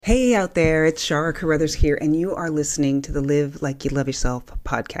Hey out there, it's Shara Carruthers here, and you are listening to the Live Like You Love Yourself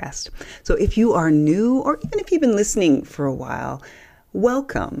podcast. So if you are new, or even if you've been listening for a while,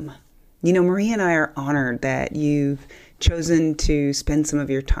 welcome. You know, Maria and I are honored that you've chosen to spend some of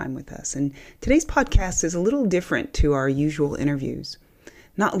your time with us. And today's podcast is a little different to our usual interviews.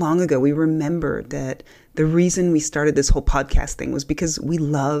 Not long ago, we remembered that the reason we started this whole podcast thing was because we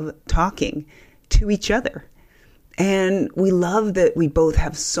love talking to each other. And we love that we both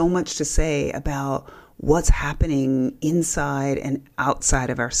have so much to say about what's happening inside and outside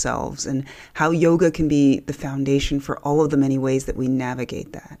of ourselves and how yoga can be the foundation for all of the many ways that we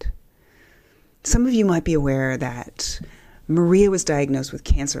navigate that. Some of you might be aware that Maria was diagnosed with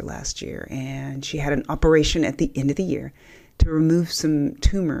cancer last year, and she had an operation at the end of the year to remove some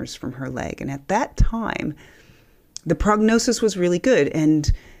tumors from her leg. And at that time, the prognosis was really good,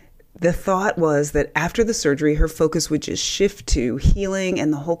 and the thought was that after the surgery, her focus would just shift to healing,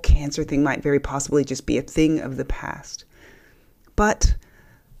 and the whole cancer thing might very possibly just be a thing of the past. But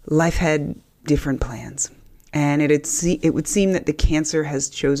life had different plans, and it would seem that the cancer has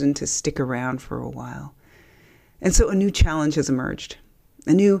chosen to stick around for a while. And so a new challenge has emerged,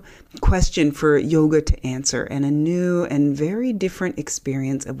 a new question for yoga to answer, and a new and very different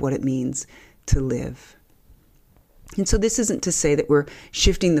experience of what it means to live. And so this isn't to say that we're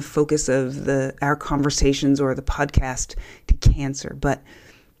shifting the focus of our conversations or the podcast to cancer, but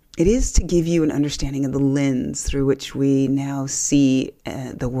it is to give you an understanding of the lens through which we now see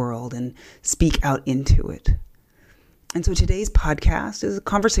the world and speak out into it. And so today's podcast is a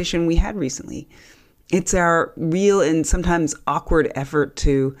conversation we had recently. It's our real and sometimes awkward effort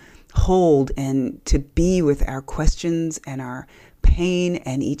to hold and to be with our questions and our pain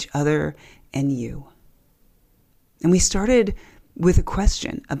and each other and you. And we started with a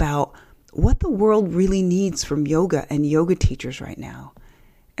question about what the world really needs from yoga and yoga teachers right now.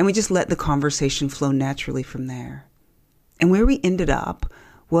 And we just let the conversation flow naturally from there. And where we ended up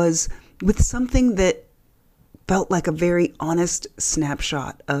was with something that felt like a very honest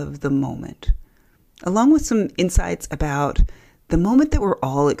snapshot of the moment, along with some insights about the moment that we're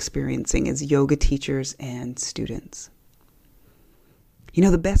all experiencing as yoga teachers and students. You know,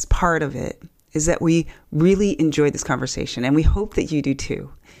 the best part of it is that we really enjoyed this conversation, and we hope that you do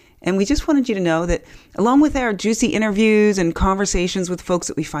too. And we just wanted you to know that along with our juicy interviews and conversations with folks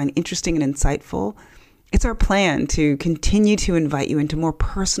that we find interesting and insightful, it's our plan to continue to invite you into more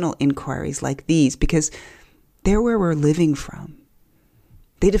personal inquiries like these, because they're where we're living from.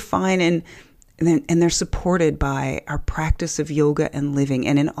 They define and they're supported by our practice of yoga and living.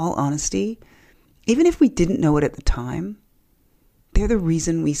 And in all honesty, even if we didn't know it at the time, they're the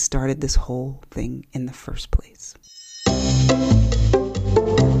reason we started this whole thing in the first place. Ooh,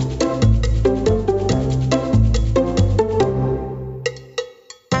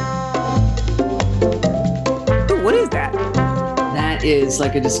 what is that? That is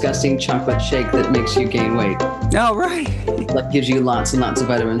like a disgusting chocolate shake that makes you gain weight. Oh, right. That gives you lots and lots of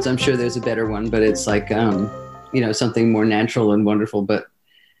vitamins. I'm sure there's a better one, but it's like, something more natural and wonderful. But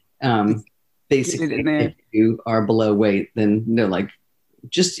basically, if you are below weight, then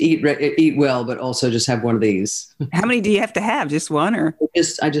just eat well, but also just have one of these. How many do you have to have? Just one, or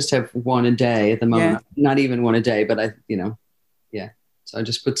I just have one a day at the moment. Yeah. Not even one a day, but So I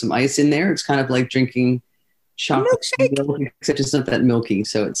just put some ice in there. It's kind of like drinking chocolate milk, except it's not that milky.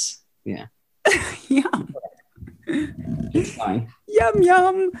 So it's Yum. It's fine. Yum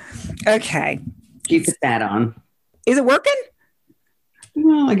yum. Okay. Keep the fat on. Is it working?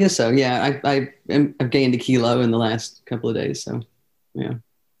 Well, I guess so. Yeah, I've gained a kilo in the last couple of days. So, yeah,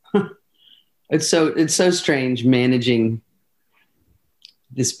 it's so strange managing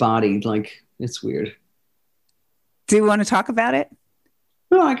this body. Like, it's weird. Do you want to talk about it?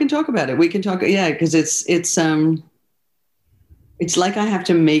 No, I can talk about it. We can talk. Yeah, because it's like I have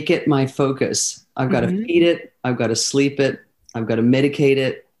to make it my focus. I've got to feed it. I've got to sleep it. I've got to medicate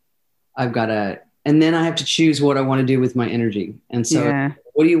it. And then I have to choose what I want to do with my energy. And so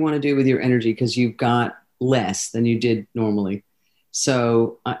What do you want to do with your energy? Because you've got less than you did normally.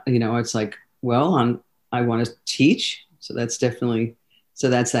 So, it's like, well, I want to teach. So that's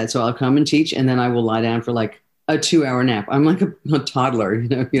that. So I'll come and teach, and then I will lie down for like a 2-hour nap. I'm like a toddler,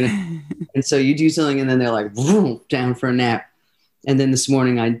 And so you do something, and then they're like, vroom, down for a nap. And then this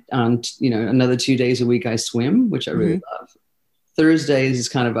morning, another 2 days a week, I swim, which I really love. Thursdays is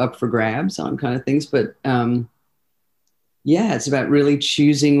kind of up for grabs on kind of things. But it's about really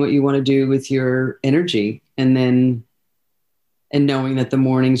choosing what you want to do with your energy, and knowing that the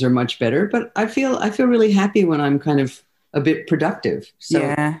mornings are much better. But I feel really happy when I'm kind of a bit productive.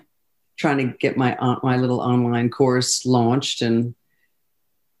 So trying to get my little online course launched, and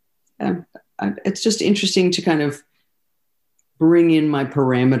it's just interesting to kind of bring in my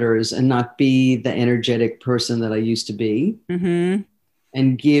parameters and not be the energetic person that I used to be,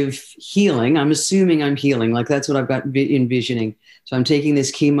 and give healing. I'm assuming I'm healing. Like that's what I've got envisioning. So I'm taking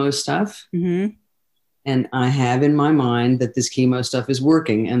this chemo stuff, and I have in my mind that this chemo stuff is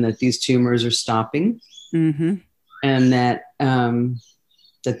working and that these tumors are stopping, and that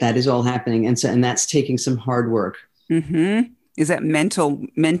that is all happening. And that's taking some hard work. Is that mental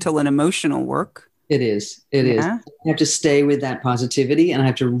and emotional work? It is. It is. I have to stay with that positivity, and I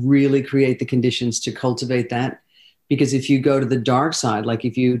have to really create the conditions to cultivate that. Because if you go to the dark side, like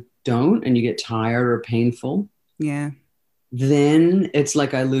if you don't and you get tired or painful, then it's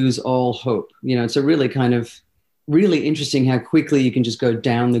like I lose all hope. You know, it's a really kind of really interesting how quickly you can just go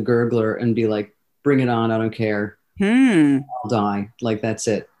down the gurgler and be like, bring it on. I don't care. I'll die. Like, that's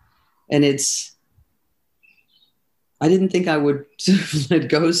it. And I didn't think I would let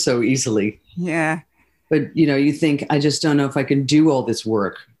go so easily. Yeah. But, you know, you think, I just don't know if I can do all this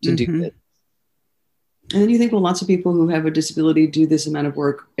work to do it. And then you think, well, lots of people who have a disability do this amount of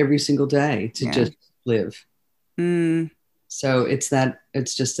work every single day to just live. So it's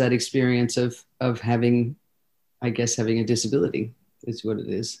just that experience of having, I guess, having a disability is what it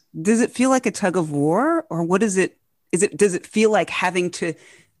is. Does it feel like a tug of war, or what is it? Does it feel like having to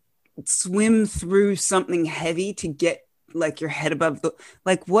swim through something heavy to get like your head above the,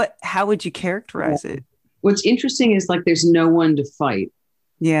 like how would you characterize it? What's interesting is like, there's no one to fight.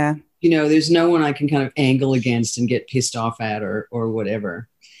 Yeah. You know, there's no one I can kind of angle against and get pissed off at or whatever.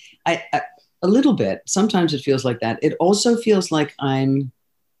 I a little bit. Sometimes it feels like that. It also feels like I'm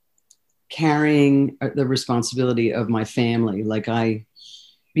carrying the responsibility of my family. Like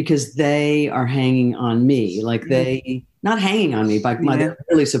because they are hanging on me. Like they, not hanging on me, but they're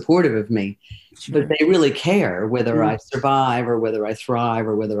really supportive of me. But they really care whether I survive or whether I thrive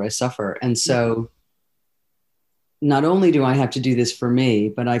or whether I suffer. And so not only do I have to do this for me,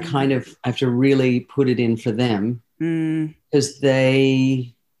 but I kind of have to really put it in for them, because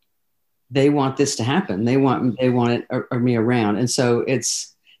they want this to happen. They want it or me around. And so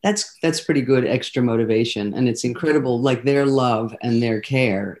that's pretty good extra motivation. And it's incredible. Like, their love and their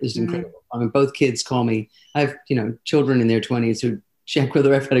care is incredible. I mean, both kids call me, I have, you know, children in their 20s who check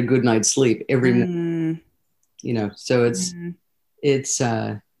whether I've had a good night's sleep every minute, you know, so it's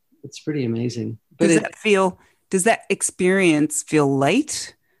pretty amazing. But does that experience feel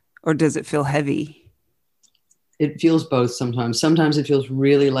light, or does it feel heavy? It feels both sometimes. Sometimes it feels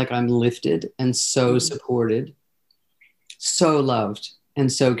really like I'm lifted and so supported, so loved and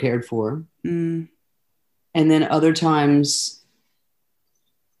so cared for. And then other times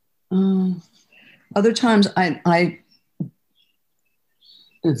I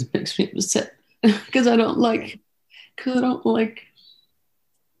it makes me upset because I like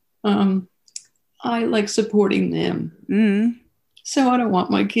supporting them. So I don't want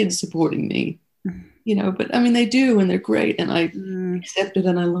my kids supporting me, you know, but I mean, they do, and they're great, and I accept it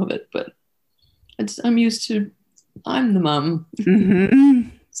and I love it, but I'm the mom.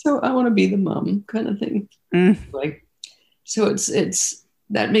 So I want to be the mom kind of thing. Like, so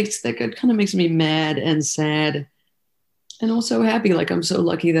that kind of makes me mad and sad and also happy. Like, I'm so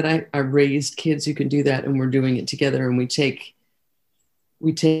lucky that I raised kids who can do that, and we're doing it together, and we take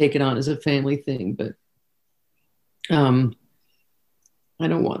it on as a family thing, but I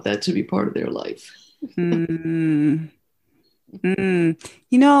don't want that to be part of their life. You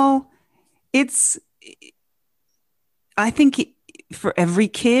know, I think for every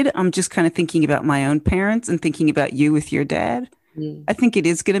kid, I'm just kind of thinking about my own parents and thinking about you with your dad. I think it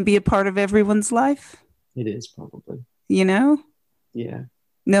is going to be a part of everyone's life. It is, probably. You know? Yeah.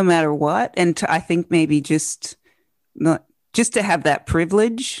 No matter what. And I think maybe just to have that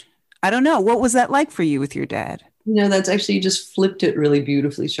privilege. I don't know. What was that like for you with your dad? You know, that's actually, you just flipped it really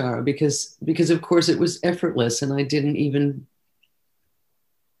beautifully, Shara, because of course it was effortless, and I didn't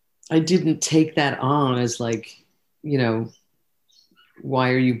take that on as like, you know,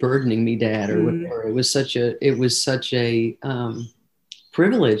 why are you burdening me, Dad, or whatever. It was such a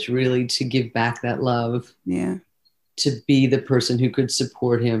privilege, really, to give back that love. Yeah. To be the person who could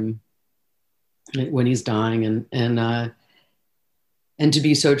support him when he's dying, and to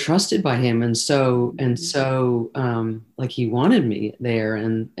be so trusted by him, and so like he wanted me there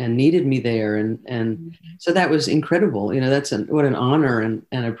and needed me there, and so that was incredible. You know, what an honor and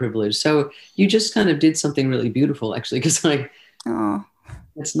a privilege. So you just kind of did something really beautiful, actually, because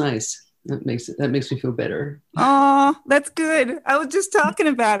that's nice. That makes me feel better. Oh, that's good. I was just talking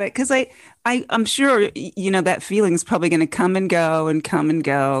about it because I'm sure, you know, that feeling is probably going to come and go.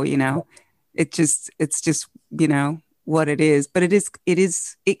 You know, it's just, you know, what it is, but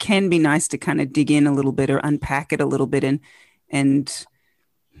it can be nice to kind of dig in a little bit or unpack it a little bit and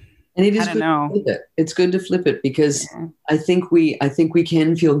it is good to flip it. It's good to flip it because I think we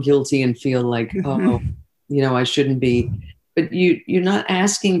can feel guilty and feel like, oh, I shouldn't be. But you're not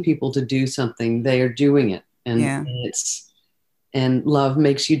asking people to do something; they are doing it, and love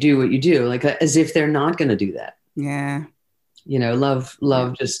makes you do what you do, like as if they're not going to do that. Yeah, love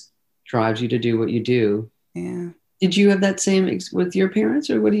just drives you to do what you do. Yeah. Did you have that same with your parents,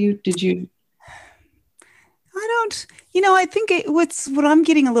 or did you? I don't, I think what I'm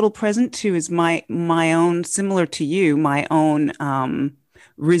getting a little present to is my own, similar to you, my own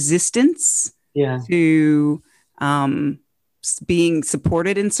resistance to being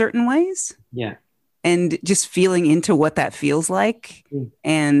supported in certain ways. Yeah. And just feeling into what that feels like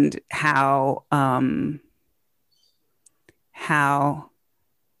and how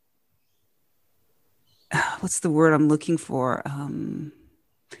what's the word I'm looking for?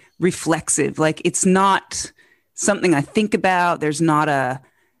 Reflexive. Like it's not something I think about. There's not a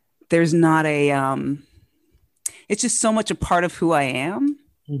it's just so much a part of who I am.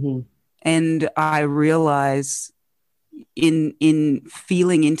 Mm-hmm. And I realize in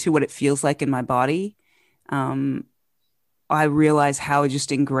feeling into what it feels like in my body, I realize how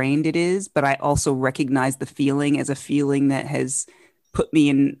just ingrained it is, but I also recognize the feeling as a feeling that has put me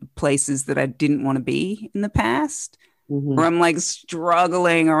in places that I didn't want to be in the past, or I'm like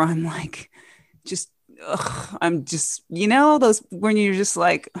struggling, or I'm like, I'm just, those when you're just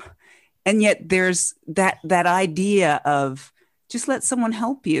like, and yet there's that idea of just let someone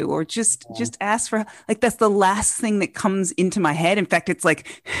help you, or just ask for, like, that's the last thing that comes into my head. In fact, it's like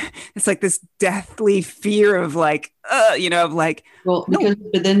this deathly fear of like, of like, well, because, no.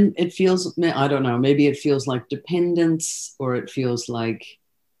 But then it feels, I don't know, maybe it feels like dependence, or it feels like,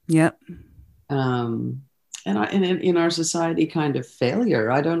 yep. And in our society, kind of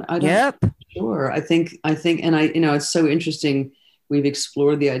failure. I don't yep. Sure. I think, and it's so interesting. We've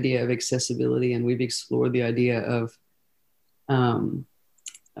explored the idea of accessibility, and we've explored the idea of,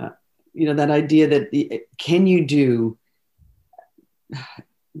 that idea that can you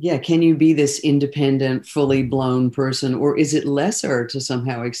be this independent, fully blown person, or is it lesser to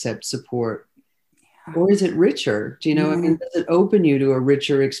somehow accept support? Or is it richer? Do you know? I mean, does it open you to a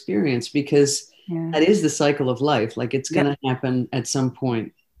richer experience? Because that is the cycle of life. Like it's going to happen at some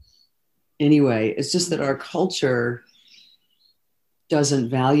point. Anyway, it's just that our culture doesn't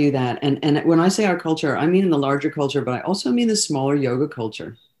value that. And when I say our culture, I mean in the larger culture, but I also mean the smaller yoga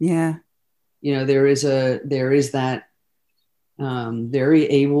culture. Yeah. There is that very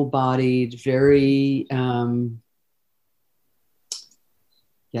able-bodied, very,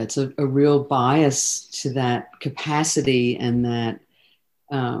 it's a real bias to that capacity and that,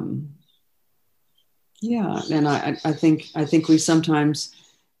 and I think we sometimes,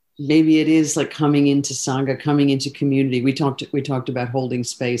 maybe it is like coming into Sangha, coming into community. We talked about holding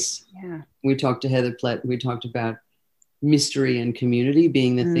space. Yeah. We talked to Heather Plett. We talked about mystery and community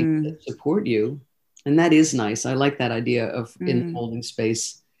being the things that support you. And that is nice. I like that idea of in holding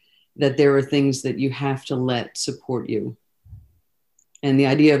space, that there are things that you have to let support you. And the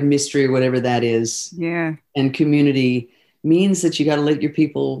idea of mystery, whatever that is, and community means that you got to let your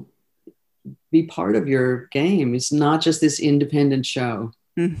people be part of your game. It's not just this independent show.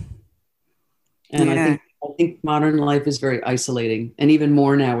 And I think modern life is very isolating, and even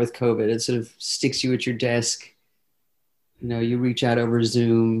more now with COVID. It sort of sticks you at your desk. You reach out over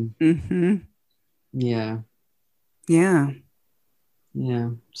Zoom. Yeah.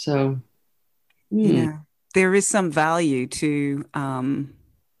 So, there is some value to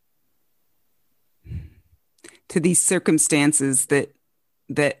these circumstances that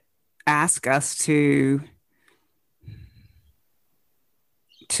ask us to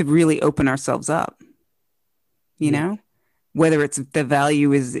really open ourselves up, whether it's the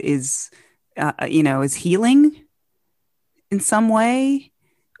value is healing in some way,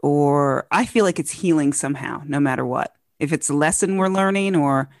 or I feel like it's healing somehow, no matter what, if it's a lesson we're learning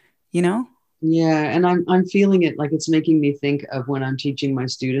or, Yeah. And I'm feeling it, like it's making me think of when I'm teaching my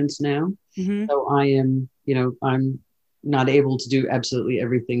students now. So I am, I'm not able to do absolutely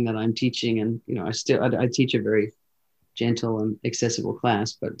everything that I'm teaching. And, I teach a very gentle and accessible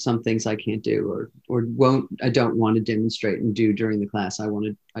class, but some things I can't do or I don't want to demonstrate and do during the class. I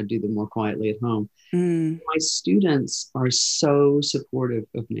do them more quietly at home. My students are so supportive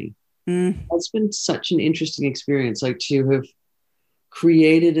of me. It's been such an interesting experience, like to have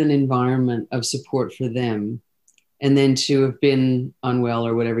created an environment of support for them, and then to have been unwell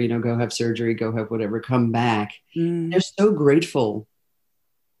or whatever, go have surgery, go have whatever, come back. They're so grateful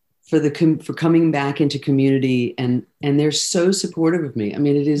for coming back into community, and they're so supportive of me. I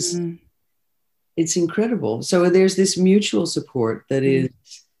mean, it's incredible. So there's this mutual support that is,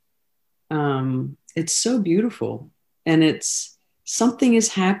 it's so beautiful, and it's something is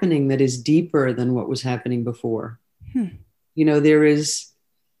happening that is deeper than what was happening before. You know, there is,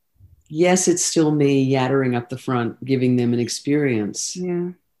 yes, it's still me yattering up the front, giving them an experience. Yeah.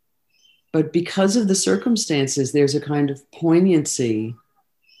 But because of the circumstances, there's a kind of poignancy.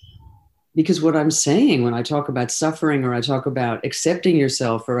 Because what I'm saying when I talk about suffering, or I talk about accepting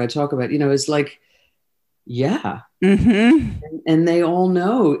yourself, or I talk about, you know, is like, yeah. And they all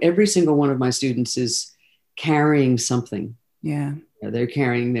know, every single one of my students is carrying something. Yeah. They're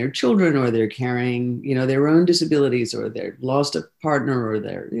carrying their children, or they're carrying, you know, their own disabilities, or they've lost a partner, or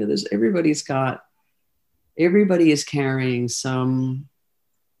they're, you know, everybody is carrying some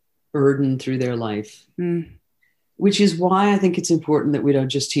burden through their life, which is why I think it's important that we don't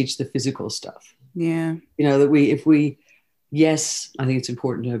just teach the physical stuff. Yeah. You know, that yes, I think it's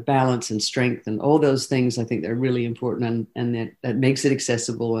important to have balance and strength and all those things. I think they're really important, and that makes it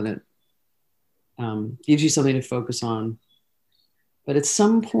accessible, and it gives you something to focus on. But at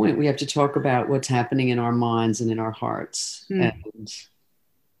some point, we have to talk about what's happening in our minds and in our hearts,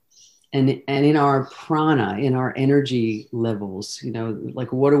 and in our prana, in our energy levels. You know,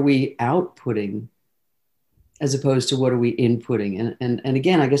 like, what are we outputting as opposed to what are we inputting? And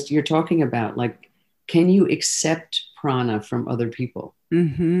again, I guess you're talking about, like, can you accept prana from other people?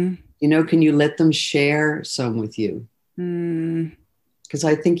 You know, can you let them share some with you? Because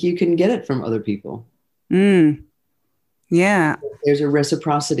I think you can get it from other people. Yeah. There's a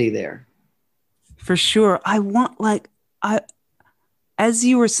reciprocity there. For sure. As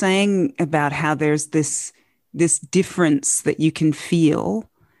you were saying about how there's this difference that you can feel,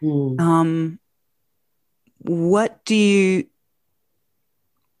 what does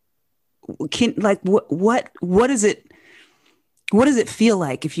it feel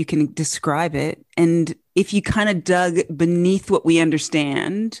like, if you can describe it? And if you kind of dug beneath what we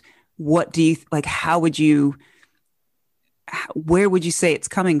understand, what do you, like, where would you say it's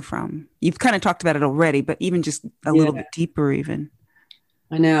coming from? You've kind of talked about it already, but even just a little bit deeper even.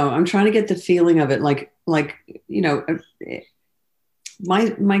 I know. I'm trying to get the feeling of it. Like, you know,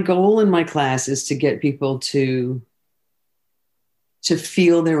 my goal in my class is to get people to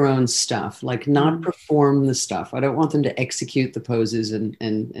feel their own stuff, like, not perform the stuff. I don't want them to execute the poses and,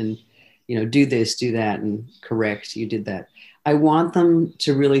 you know, do this, do that, and correct, you did that. I want them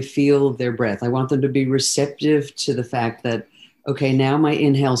to really feel their breath. I want them to be receptive to the fact that, okay, now my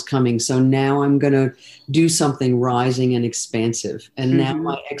inhale's coming, so now I'm going to do something rising and expansive. And now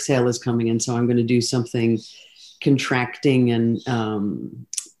my exhale is coming, and so I'm going to do something contracting and,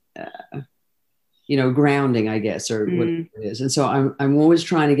 you know, grounding, I guess, or whatever it is. And so I'm always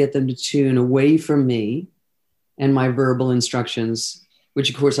trying to get them to tune away from me and my verbal instructions, which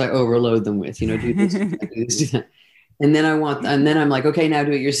of course I overload them with, you know, do this, do this, do that. And then I'm like, okay, now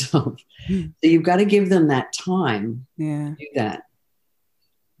do it yourself. So you've got to give them that time to do that.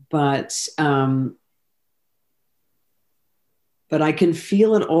 But I can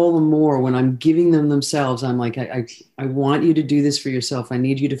feel it all the more when I'm giving them themselves. I'm like, I want you to do this for yourself. I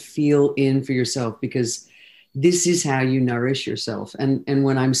need you to feel in for yourself, because this is how you nourish yourself. And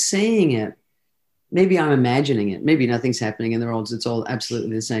when I'm saying it, maybe I'm imagining it. Maybe nothing's happening and it's all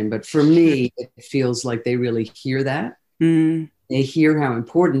absolutely the same. But for me, it feels like they really hear that. They hear how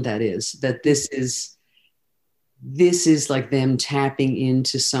important that is, that this is like them tapping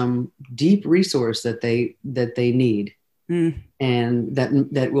into some deep resource that they need. And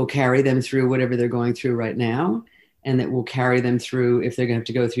that will carry them through whatever they're going through right now. And that will carry them through if they're going to have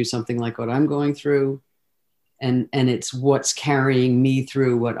to go through something like what I'm going through. And it's what's carrying me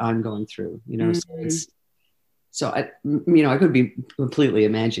through what I'm going through, you know. So I could be completely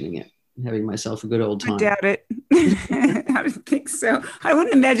imagining it, having myself a good old time. I doubt it. I don't think so. I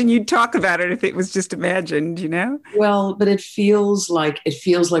wouldn't imagine you'd talk about it if it was just imagined, you know. Well, but it feels like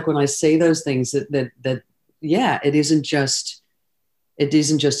when I say those things that yeah, it isn't just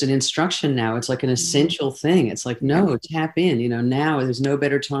an instruction now. It's like an essential thing. It's like, no, tap in, you know. Now there's no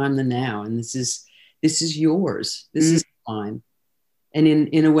better time than now, and this is yours. This is mine. And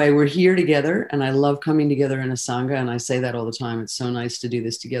in a way, we're here together, and I love coming together in a Sangha, and I say that all the time. It's so nice to do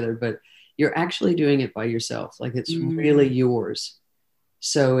this together, but you're actually doing it by yourself. Like, it's really yours.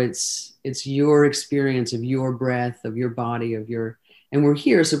 So it's your experience of your breath, of your body, and we're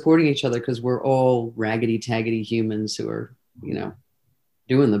here supporting each other because we're all raggedy, taggedy humans who are, you know,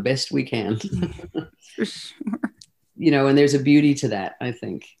 doing the best we can. For sure. You know, and there's a beauty to that, I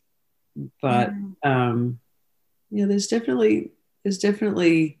think. But, you know, there's definitely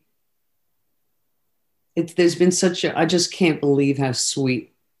there's been I just can't believe how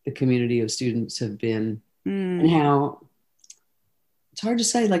sweet the community of students have been, and how it's hard to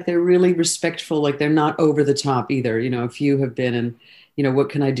say, like they're really respectful, like they're not over the top either. You know, a few have been, and you know, what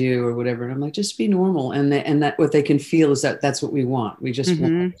can I do or whatever. And I'm like, just be normal. And that what they can feel is that that's what we want. We just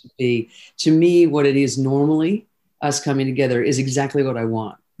want it to be, to me, what it is normally, us coming together is exactly what I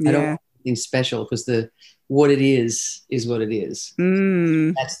want. Yeah. I don't want anything special, because what it is what it is.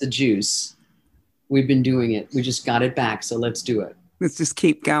 That's the juice. We've been doing it. We just got it back. So let's do it. Let's just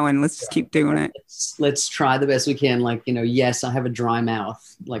keep going. Let's just keep doing it. Let's try the best we can. Like, you know, yes, I have a dry mouth.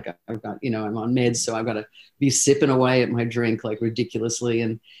 Like I've got, you know, I'm on meds, so I've got to be sipping away at my drink like ridiculously.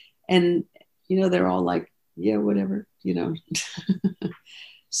 And, you know, they're all like, yeah, whatever, you know.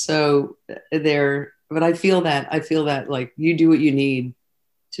 So but I feel that like you do what you need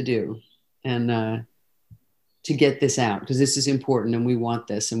to do, and to get this out, because this is important and we want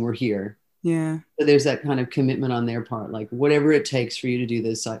this and we're here. Yeah. So there's that kind of commitment on their part, like whatever it takes for you to do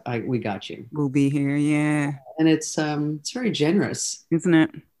this, we got you. We'll be here. Yeah. And it's very generous, isn't it?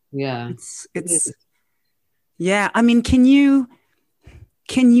 Yeah. It's yeah. I mean, can you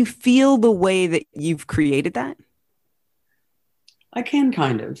feel the way that you've created that? I can,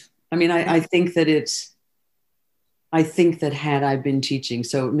 kind of. I mean, I think that had I been teaching,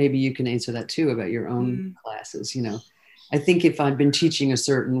 so maybe you can answer that too about your own classes, you know. I think if I'd been teaching a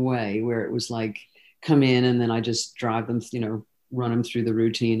certain way, where it was like, come in and then I just drive them, you know, run them through the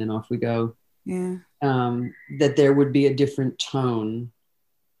routine and off we go. Yeah. That there would be a different tone,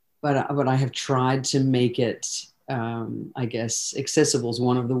 but I have tried to make it, I guess, accessible is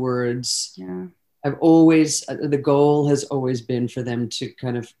one of the words. Yeah. The goal has always been for them to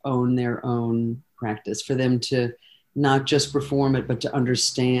kind of own their own practice, for them to not just perform it, but to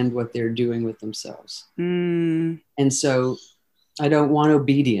understand what they're doing with themselves. And so I don't want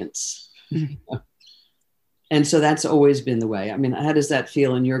obedience. And so that's always been the way. I mean, how does that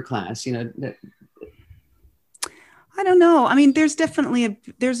feel in your class? You know, I don't know. I mean, there's definitely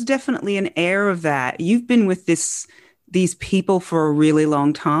an air of that. You've been with these people for a really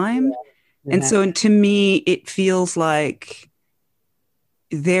long time. Yeah. And so to me, it feels like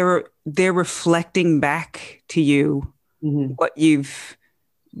they're reflecting back to you what you've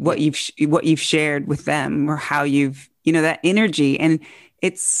shared with them, or how you've, you know, that energy. And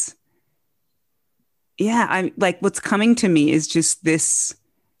it's, yeah, I'm like, what's coming to me is just this,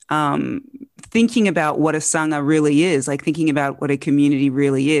 thinking about what a Sangha really is, like thinking about what a community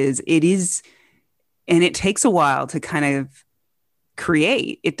really is. It is, and it takes a while to kind of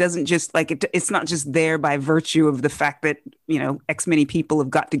create. It doesn't just like it's not just there by virtue of the fact that, you know, X many people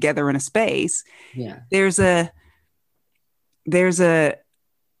have got together in a space. Yeah. There's a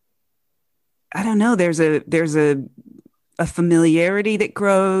I don't know, there's a familiarity that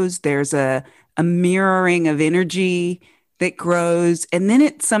grows. There's a mirroring of energy that grows, and then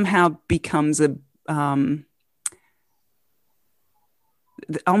it somehow becomes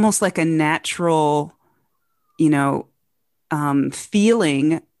almost like a natural, you know,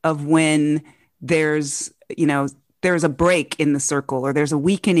 feeling of when there's a break in the circle, or there's a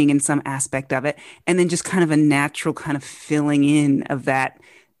weakening in some aspect of it, and then just kind of a natural kind of filling in of that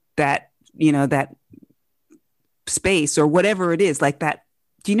you know, that space or whatever it is, like that.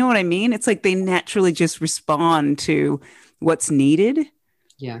 Do you know what I mean? It's like they naturally just respond to what's needed.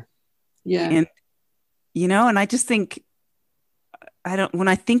 Yeah. Yeah. And, you know, and I just think, when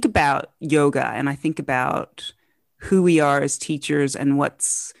I think about yoga and I think about who we are as teachers and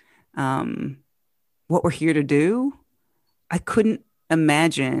what we're here to do, I couldn't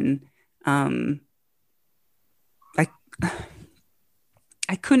imagine, I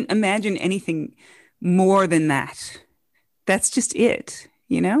couldn't imagine anything more than that. That's just it,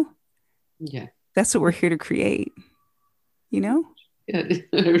 you know? Yeah. That's what we're here to create, you know? Yeah,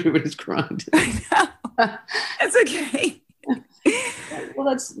 everybody's crying. I know. It's okay. Well,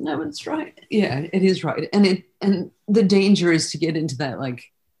 it's right. Yeah, it is right. And the danger is to get into that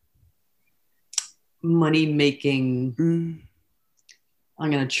like money making,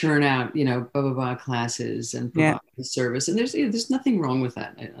 I'm going to churn out, you know, blah, blah, blah classes and provide the service. And there's nothing wrong with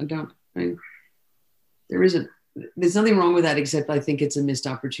that. There's nothing wrong with that, except I think it's a missed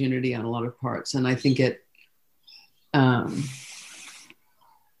opportunity on a lot of parts. And I think it's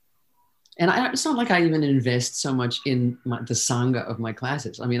not like I even invest so much in the Sangha of my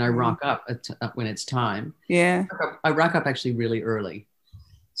classes. I mean, I rock up when it's time. Yeah. I rock up actually really early.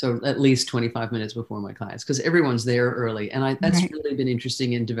 So at least 25 minutes before my class, because everyone's there early. And that's really been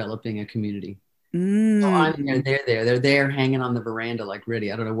interesting in developing a community. So I'm there, they're there. They're there hanging on the veranda like ready.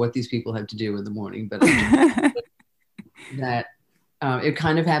 I don't know what these people have to do in the morning, but that it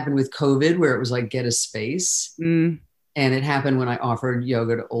kind of happened with COVID, where it was like, get a space. And it happened when I offered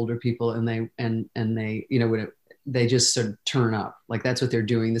yoga to older people, and they, you know, when they just sort of turn up, like that's what they're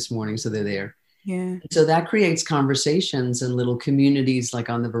doing this morning. So they're there. Yeah. So that creates conversations and little communities, like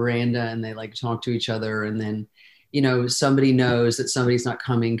on the veranda, and they like talk to each other. And then, you know, somebody knows that somebody's not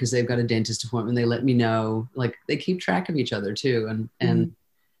coming because they've got a dentist appointment. They let me know, like they keep track of each other too. And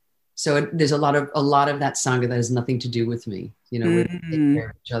so there's a lot of that Sangha that has nothing to do with me, you know, we take care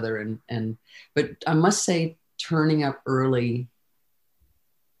of each other. But I must say, turning up early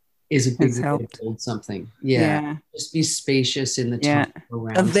is a big way to build something. Yeah. Just be spacious in the time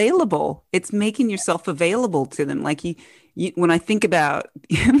around. Available. It's making yourself available to them. Like when I think about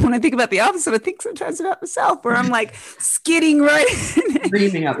the opposite, I think sometimes about myself, where I'm like skidding right.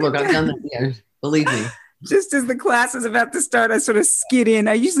 Dreaming up. Look, I've done that. Yeah, believe me. Just as the class is about to start, I sort of skid in.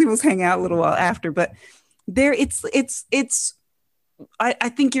 I usually will hang out a little while after, but there I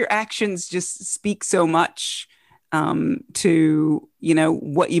think your actions just speak so much to, you know,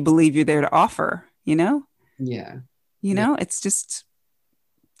 what you believe you're there to offer, you know? Yeah. You know, it's just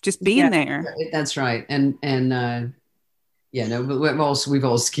being there. That's right. And but we've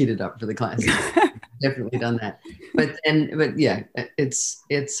all skidded up for the class. Definitely done that. But yeah, it's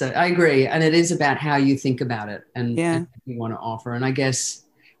I agree. And it is about how you think about it and you want to offer. And I guess,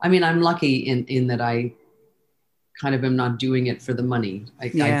 I mean, I'm lucky in that I kind of am not doing it for the money.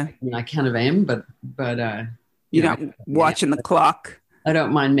 I mean, I kind of am, but you know, watching the clock. I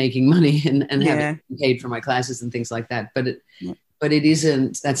don't mind making money and having paid for my classes and things like that. But it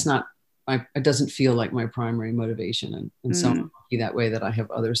isn't, that's not, it doesn't feel like my primary motivation. And so I'm lucky that way that I have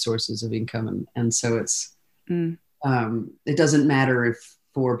other sources of income. And so it's, it doesn't matter if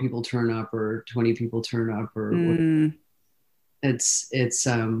 4 people turn up or 20 people turn up or it's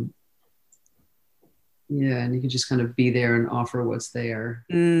and you can just kind of be there and offer what's there.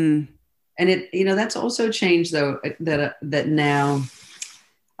 And it, you know, that's also changed though, that now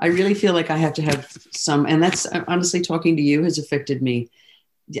I really feel like I have to have some, and that's honestly, talking to you has affected me.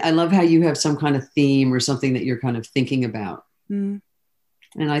 I love how you have some kind of theme or something that you're kind of thinking about. And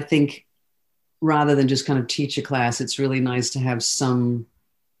I think rather than just kind of teach a class, it's really nice to have some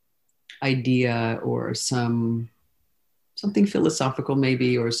idea or something philosophical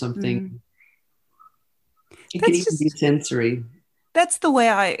maybe, or something. It can even be sensory. That's the way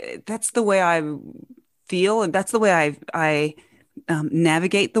I feel. And that's the way I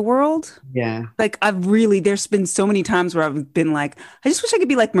navigate the world. Yeah. Like there's been so many times where I've been like, I just wish I could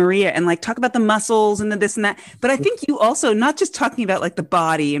be like Maria and like talk about the muscles and the this and that. But I think you also, not just talking about like the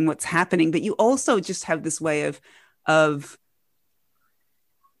body and what's happening, but you also just have this way of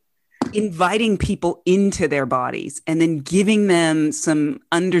inviting people into their bodies and then giving them some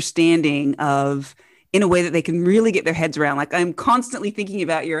understanding of, in a way that they can really get their heads around. Like I'm constantly thinking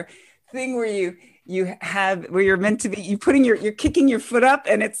about your thing where where you're meant to be, you're kicking your foot up,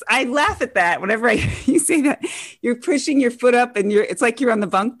 and I laugh at that whenever you say that. You're pushing your foot up, and it's like you're on the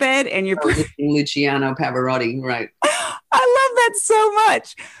bunk bed, and you're Luciano Pavarotti, right? I love that so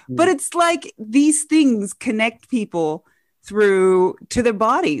much. But it's like these things connect people to their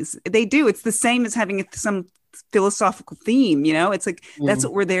bodies. They do. It's the same as having some philosophical theme, you know? It's like that's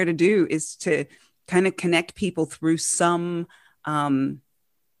what we're there to do, is to kind of connect people through some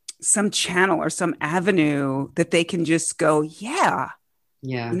channel or some avenue that they can just go, you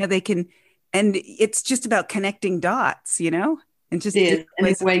know, they can, and it's just about connecting dots, you know, and just and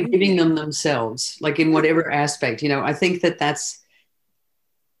the way giving them themselves, like in whatever aspect, you know. I think that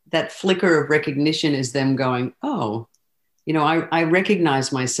flicker of recognition is them going, oh, you know, I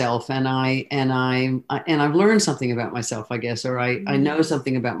recognize myself, and I've learned something about myself, I guess, or I know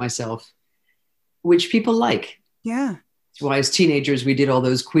something about myself, which people like. Yeah. That's why as teenagers we did all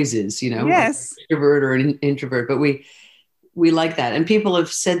those quizzes, you know, yes, extrovert or an introvert, but we like that. And people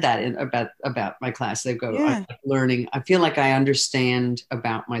have said that about my class. They go, I'm learning. I feel like I understand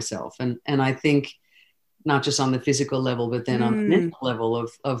about myself. And I think not just on the physical level, but then on the mental level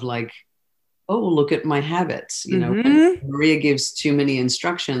of like, oh, look at my habits. You know, when Maria gives too many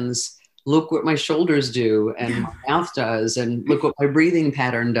instructions, look what my shoulders do and my mouth does, and look what my breathing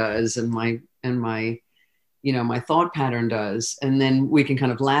pattern does, and my you know, my thought pattern does. And then we can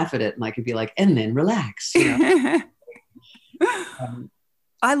kind of laugh at it, and I could be like, and then relax. You know?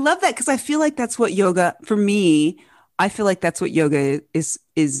 I love that, because I feel like that's what yoga, for me, I feel like that's what yoga is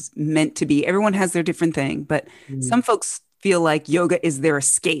meant to be. Everyone has their different thing, but some folks feel like yoga is their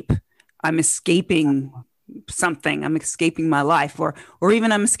escape. I'm escaping something. I'm escaping my life, or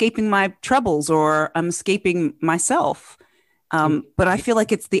even I'm escaping my troubles, or I'm escaping myself. But I feel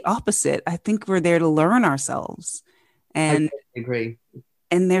like it's the opposite. I think we're there to learn ourselves. And I agree.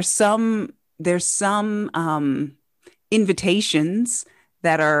 And there's some invitations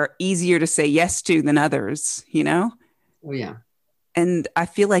that are easier to say yes to than others, you know? Oh yeah. And I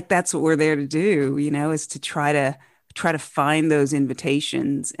feel like that's what we're there to do, you know, is to try to find those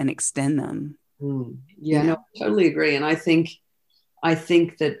invitations and extend them. Yeah, no, I totally agree. And I think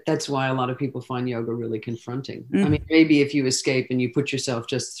that that's why a lot of people find yoga really confronting. I mean, maybe if you escape and you put yourself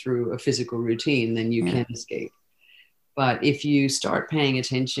just through a physical routine, then you can escape. But if you start paying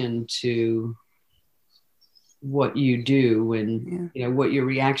attention to what you do and you know what your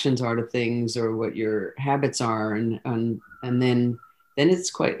reactions are to things or what your habits are, and then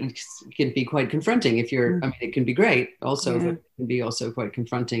it can be quite confronting. If you're, I mean, it can be great also, but it can be also quite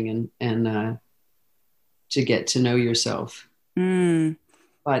confronting and to get to know yourself.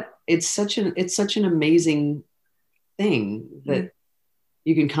 But it's such an amazing thing that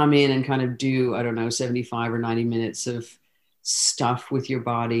you can come in and kind of do, I don't know, 75 or 90 minutes of stuff with your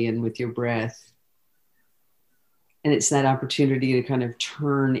body and with your breath. And it's that opportunity to kind of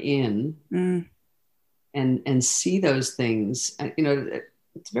turn in and see those things. You know,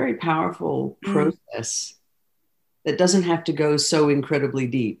 it's a very powerful process that doesn't have to go so incredibly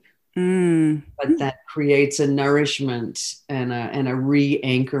deep, but that creates a nourishment and a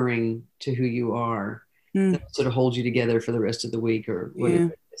re-anchoring to who you are that sort of holds you together for the rest of the week or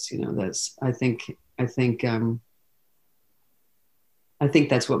whatever it is. You know, that's, I think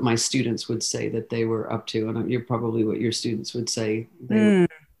that's what my students would say that they were up to, and you're probably what your students would say they were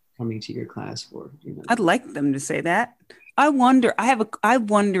coming to your class for. You know? I'd like them to say that. I wonder. I'm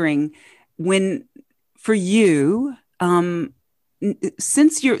wondering when, for you,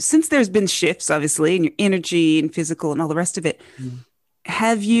 since there's been shifts, obviously, in your energy and physical and all the rest of it.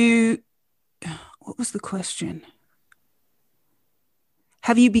 Have you? What was the question?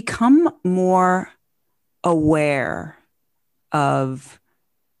 Have you become more aware of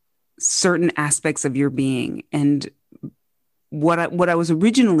certain aspects of your being? And what I was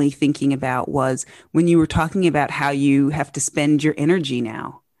originally thinking about was when you were talking about how you have to spend your energy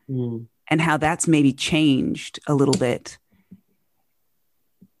now and how that's maybe changed a little bit.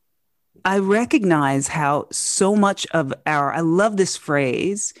 I recognize how so much of I love this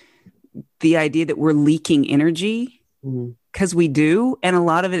phrase, the idea that we're leaking energy, because we do. And a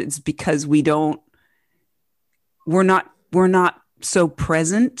lot of it is because we're not so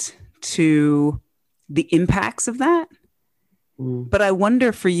present to the impacts of that. But I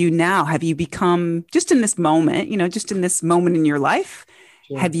wonder for you now, have you become, just in this moment, you know, just in this moment in your life,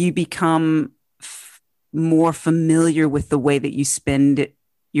 have you become more familiar with the way that you spend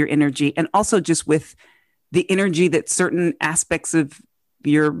your energy, and also just with the energy that certain aspects of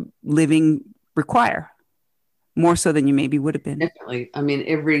your living require, more so than you maybe would have been? Definitely. I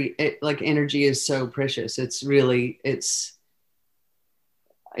mean, like energy is so precious. It's really, it's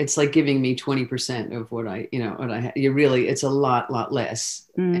like giving me 20% of what it's a lot less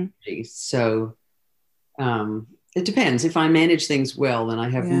energy. So it depends. If I manage things well, then I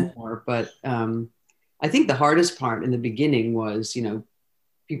have more. But I think the hardest part in the beginning was, you know,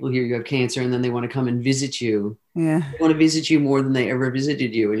 people hear you have cancer and then they want to come and visit you. They want to visit you more than they ever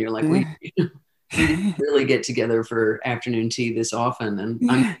visited you. And you're like, well, we didn't really get together for afternoon tea this often. And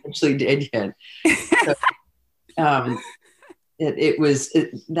I'm not actually dead yet. So,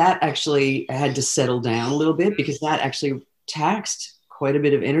 that actually had to settle down a little bit, because that actually taxed quite a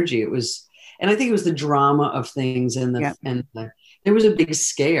bit of energy. And I think it was the drama of things and there was a big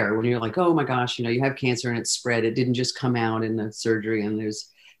scare when you're like, oh my gosh, you know, you have cancer and it's spread. It didn't just come out in the surgery. And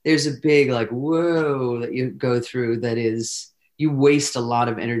there's a big like, whoa, that you go through, that is, you waste a lot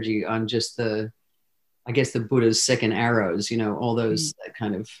of energy on just the Buddha's second arrows, you know, all those that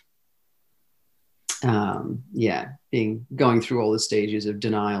kind of, going through all the stages of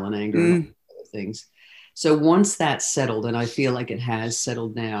denial and anger and all those things. So once that settled, and I feel like it has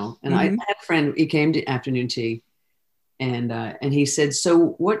settled now, and I had a friend, he came to afternoon tea, and he said, so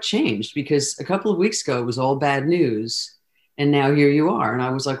what changed? Because a couple of weeks ago it was all bad news, and now here you are. And I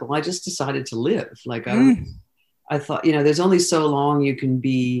was like, well, I just decided to live. Like I thought, you know, there's only so long you can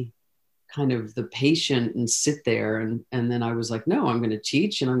be kind of the patient and sit there. And then I was like, no, I'm going to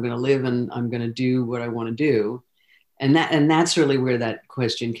teach and I'm going to live and I'm going to do what I want to do. And that's really where that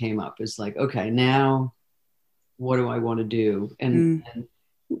question came up, is like, okay, now what do I want to do? And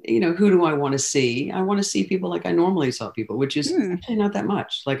you know, who do I want to see? I want to see people like I normally saw people, which is actually not that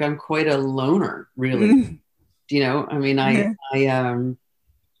much. Like I'm quite a loner, really. You know, I mean, I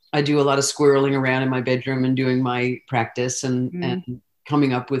do a lot of squirreling around in my bedroom and doing my practice and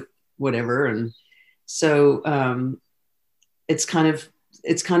coming up with whatever. And so it's kind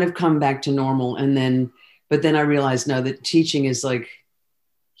of come back to normal. And then, but then I realized, no, that teaching is like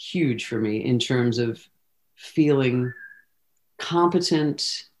huge for me in terms of feeling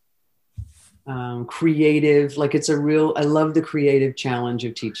competent, creative. Like it's I love the creative challenge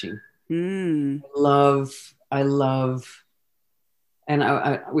of teaching. I love,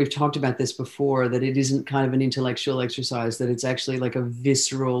 and we've talked about this before, that it isn't kind of an intellectual exercise, that it's actually like a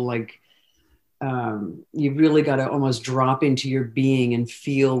visceral, like, you've really got to almost drop into your being and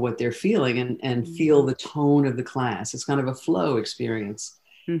feel what they're feeling, and feel the tone of the class. It's kind of a flow experience,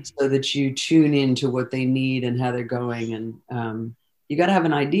 so that you tune into what they need and how they're going. And you got to have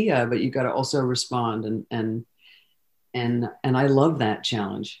an idea, but you got to also respond. And I love that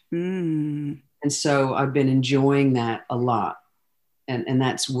challenge. And so I've been enjoying that a lot. And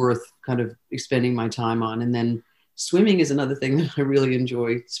that's worth kind of spending my time on. And then swimming is another thing that I really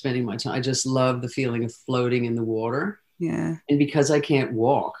enjoy spending my time. I just love the feeling of floating in the water. Yeah. And because I can't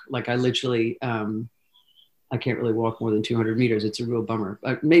walk, like I literally, I can't really walk more than 200 meters. It's a real bummer.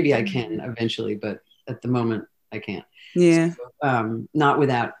 Maybe I can eventually, but at the moment I can't. Yeah. So, not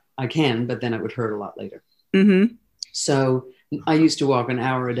without, I can, but then it would hurt a lot later. Mm-hmm. So I used to walk an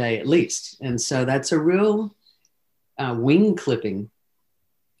hour a day at least. And so that's a real wing clipping.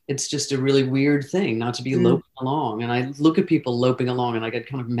 It's just a really weird thing not to be loping along. And I look at people loping along and I get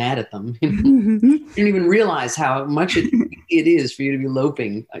kind of mad at them. You don't even realize how much it is for you to be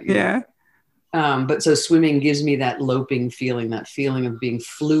loping. Yeah. But so swimming gives me that loping feeling, that feeling of being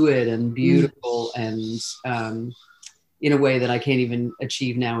fluid and beautiful, and in a way that I can't even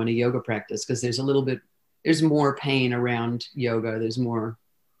achieve now in a yoga practice, because there's more pain around yoga. There's more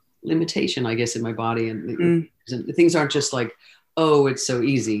limitation, I guess, in my body. And things aren't just like, oh, it's so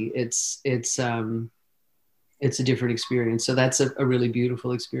easy. It's a different experience. So that's a really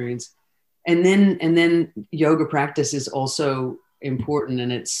beautiful experience. And then yoga practice is also important.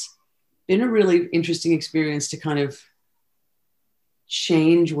 And it's been a really interesting experience to kind of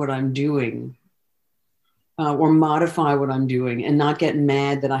change what I'm doing, or modify what I'm doing, and not get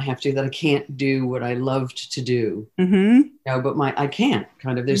mad that I can't do what I loved to do. But I can't,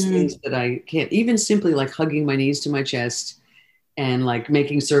 kind of, there's things that I can't, even simply like hugging my knees to my chest and like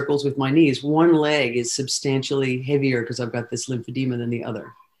making circles with my knees. One leg is substantially heavier because I've got this lymphedema than the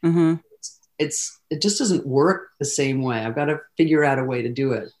other. It just doesn't work the same way. I've got to figure out a way to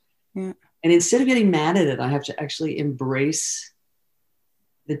do it. Yeah. And instead of getting mad at it, I have to actually embrace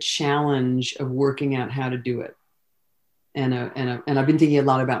the challenge of working out how to do it. And I've been thinking a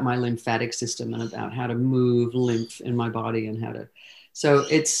lot about my lymphatic system and about how to move lymph in my body so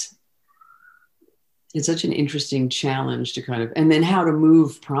it's such an interesting challenge to kind of, and then how to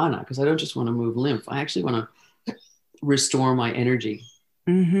move prana, because I don't just want to move lymph. I actually want to restore my energy.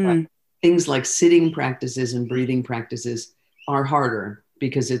 Things like sitting practices and breathing practices are harder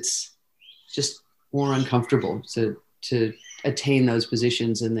because it's just more uncomfortable to attain those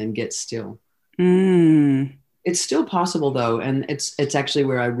positions and then get still. It's still possible though, and it's actually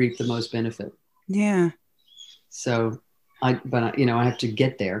where I reap the most benefit. Yeah. So I have to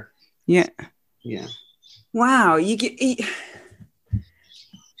get there. Yeah. Yeah. Wow.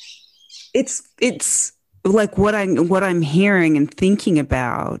 It's like what I'm hearing and thinking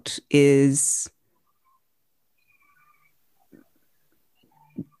about is,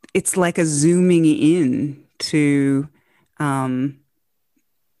 it's like a zooming in to,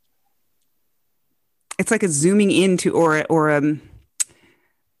 it's like a zooming into, or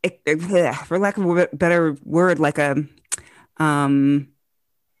for lack of a better word, like a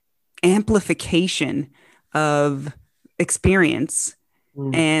amplification of experience.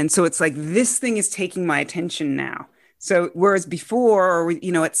 And so it's like, this thing is taking my attention now. So whereas before, or,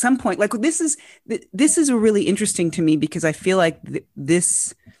 at some point, like this is really interesting to me, because I feel like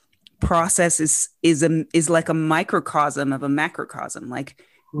this process is like a microcosm of a macrocosm. Like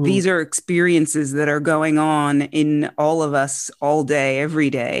these are experiences that are going on in all of us all day, every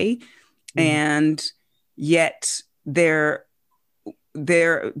day. And yet they're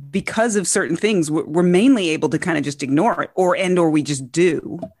because of certain things, we're mainly able to kind of just ignore it, or we just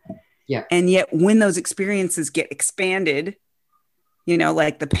do. Yeah. And yet when those experiences get expanded,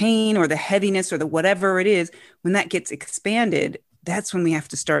 like the pain or the heaviness or the whatever it is, when that gets expanded, that's when we have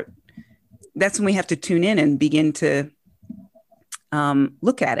to tune in and begin to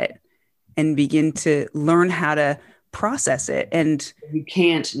look at it and begin to learn how to process it. And you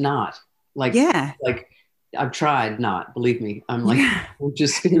can't not, like, like I've tried not, believe me. I'm like, I'm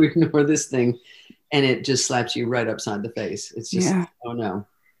just going to ignore this thing. And it just slaps you right upside the face. It's just, oh no,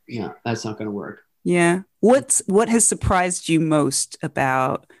 that's not going to work. Yeah. What has surprised you most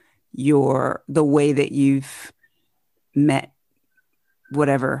about the way that you've met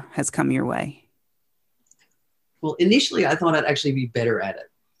whatever has come your way? Well, initially I thought I'd actually be better at it.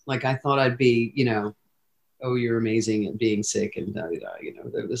 Like I thought I'd be, oh, you're amazing at being sick. And,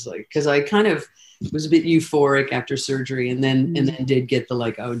 it was like, cause I kind of was a bit euphoric after surgery and then did get the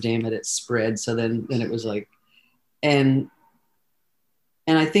like, oh damn it, it's spread. So then it was like, and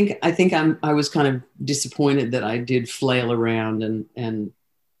I think I was kind of disappointed that I did flail around and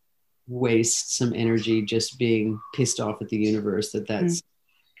waste some energy just being pissed off at the universe that's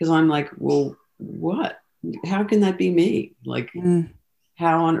because I'm like, well, what? How can that be me? Like,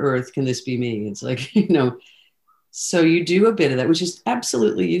 how on earth can this be me? It's like, so you do a bit of that, which is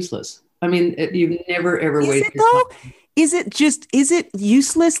absolutely useless. I mean, you've never, ever wasted your time. Is it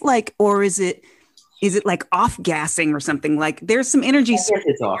useless? Like, or is it like off gassing or something? Like there's some energy. I guess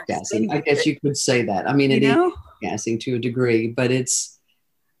it's off gassing. I guess you could say that. I mean, it is off gassing to a degree, but it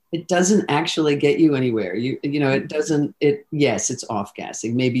doesn't actually get you anywhere. It doesn't, yes, it's off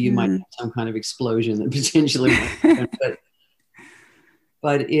gassing. Maybe you might have some kind of explosion that potentially might happen,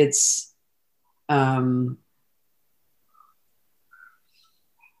 but it's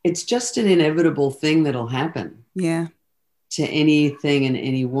just an inevitable thing that'll happen. Yeah. To anything and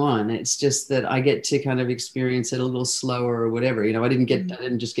anyone. It's just that I get to kind of experience it a little slower or whatever. I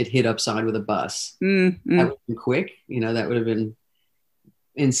didn't just get hit upside with a bus. That would have been quick. That would have been,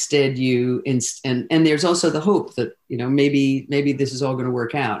 instead and there's also the hope that, maybe this is all going to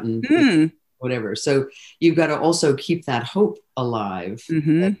work out and whatever. So you've got to also keep that hope alive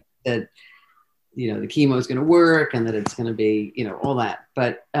that the chemo is going to work and that it's going to be, all that.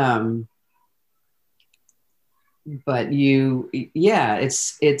 But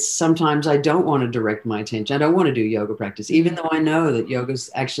it's sometimes I don't want to direct my attention. I don't want to do yoga practice, even though I know that yoga is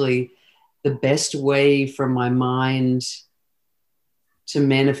actually the best way for my mind to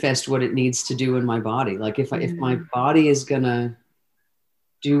manifest what it needs to do in my body. Like if my body is going to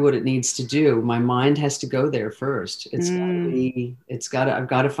do what it needs to do, my mind has to go there first. I've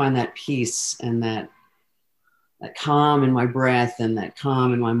got to find that peace and that calm in my breath and that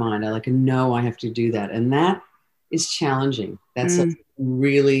calm in my mind. I know I have to do that. And that is challenging. That's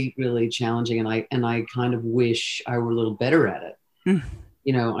really, really challenging. And I kind of wish I were a little better at it.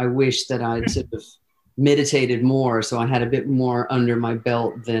 I wish that I'd sort of meditated more, so I had a bit more under my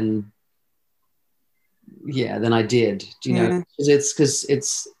belt than I did.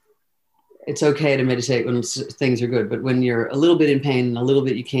 It's okay to meditate when things are good, but when you're a little bit in pain and a little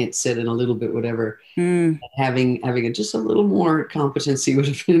bit you can't sit and a little bit whatever, having just a little more competency would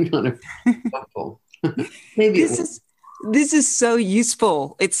have been kind of helpful. Maybe this is so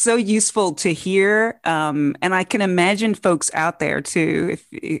useful. It's so useful to hear, and I can imagine folks out there too.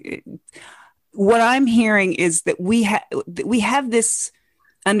 What I'm hearing is that we have this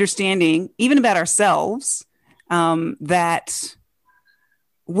understanding, even about ourselves, that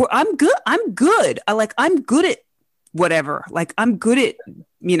I'm good. I'm good. I'm good at whatever. Like I'm good at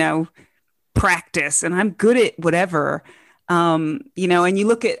practice, and I'm good at whatever. And you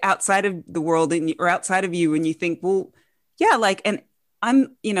look at outside of the world or outside of you, and you think, well, yeah, and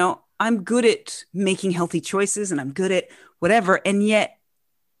I'm good at making healthy choices, and I'm good at whatever, and yet,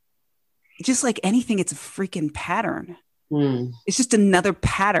 just like anything, it's a freaking pattern. It's just another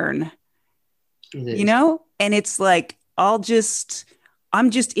pattern, and it's like, I'm just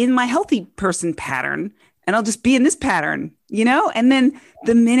in my healthy person pattern, and I'll just be in this pattern, and then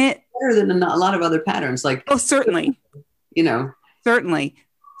the minute better than a lot of other patterns, like, oh, certainly, certainly.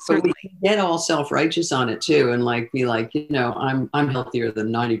 But we can get all self-righteous on it too, and be like, I'm healthier than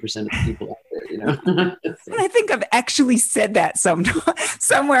 90% of the people out there, And I think I've actually said that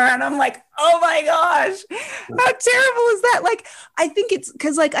somewhere, and I'm like, oh my gosh, how terrible is that? I think it's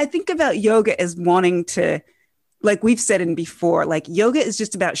because I think about yoga as wanting to, like we've said in before, yoga is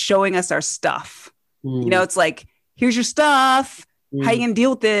just about showing us our stuff. It's like, here's your stuff, how you gonna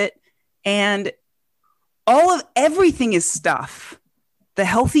deal with it, and everything is stuff. The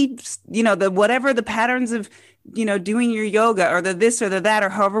healthy, the whatever the patterns of, doing your yoga or the this or the that or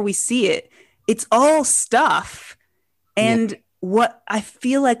however we see it, it's all stuff. And what I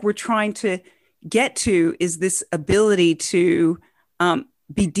feel like we're trying to get to is this ability to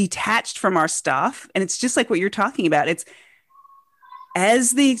be detached from our stuff. And it's just like what you're talking about. It's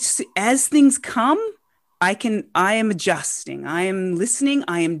as things come, I am adjusting, I am listening,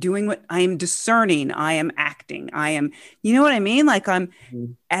 I am doing what I am discerning, I am acting, I am, you know what I mean?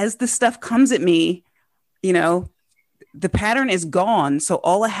 As the stuff comes at me, the pattern is gone. So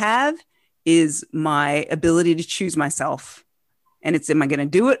all I have is my ability to choose myself. And it's, am I going to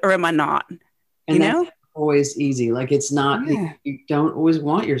do it or am I not? And that's always easy. It's not, you don't always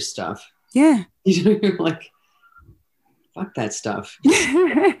want your stuff. Yeah. You're like, fuck that stuff.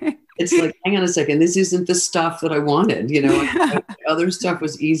 it's like, hang on a second, this isn't the stuff that I wanted, you know. Other stuff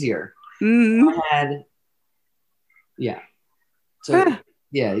was easier. Yeah. So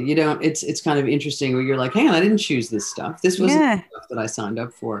yeah, you don't, it's kind of interesting where you're like, hang on, I didn't choose this stuff. This wasn't the stuff that I signed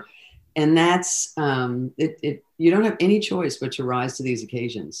up for. And that's you don't have any choice but to rise to these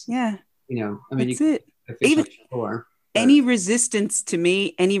occasions. Yeah. You know, I mean, that's it. Even floor, any resistance to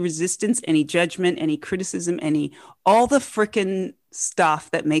me, any resistance, any judgment, any criticism, all the frickin' stuff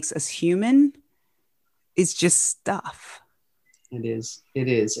that makes us human is just stuff. It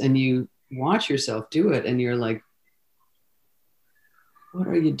is. And you watch yourself do it and you're like, what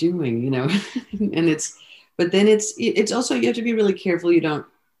are you doing? You know, and but then it's also, you have to be really careful. You don't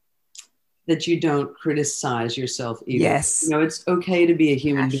criticize yourself either. Yes. You know, it's okay to be a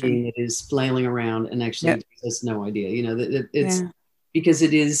human being that is flailing around and actually has no idea, you know, that it's because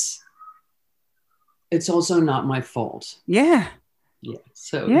it's also not my fault. Yeah. Yeah.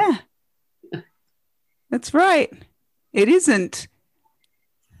 So yeah, that's right. It isn't.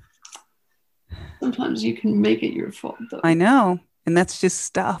 Sometimes you can make it your fault though. I know. And that's just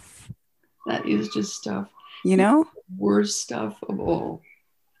stuff. That is just stuff. You know? Worst stuff of all.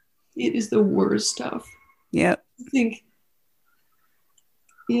 It is the worst stuff. Yeah. I think,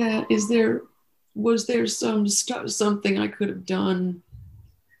 yeah, was there something I could have done?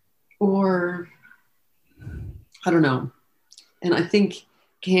 Or, I don't know. And I think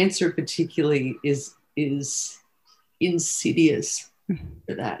cancer particularly is insidious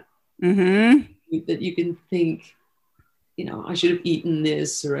for that. Mm-hmm. That you can think, you know, I should have eaten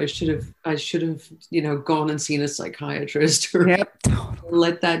this, or I should have, you know, gone and seen a psychiatrist, or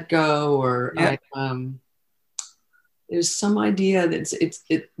let that go, or there's some idea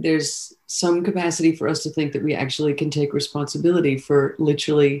that there's some capacity for us to think that we actually can take responsibility for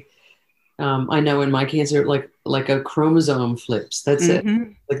literally. I know in my cancer, like a chromosome flips. That's it.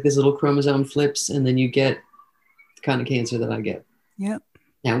 Like this little chromosome flips, and then you get the kind of cancer that I get. Yep.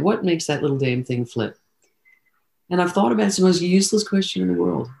 Now, what makes that little damn thing flip? And I've thought about it. It's the most useless question in the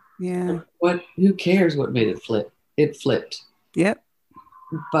world. Yeah. Who cares what made it flip? It flipped. Yep.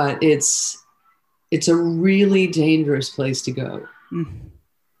 But it's a really dangerous place to go.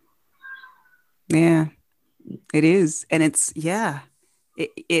 Yeah, it is. And it's,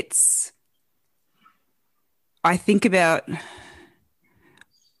 I think about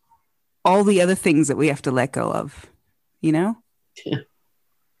all the other things that we have to let go of, you know?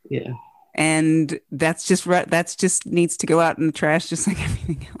 Yeah. And that's just right. That's just needs to go out in the trash, just like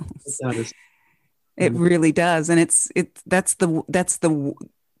everything else. It really does. And that's the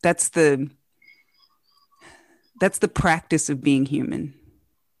practice of being human.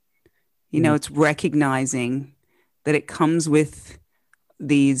 You know, it's recognizing that it comes with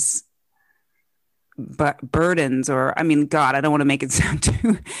these burdens, or, I mean, God, I don't want to make it sound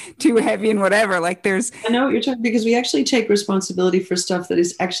too heavy and whatever. Like I know what you're talking, because we actually take responsibility for stuff that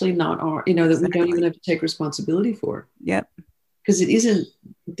is actually not our, you know, that we don't even have to take responsibility for. Yep. Because you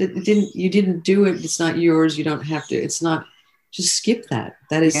didn't do it. It's not yours. You don't have to, it's not, just skip that.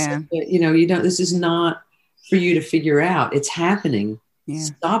 That is, you know, this is not for you to figure out. It's happening. Yeah.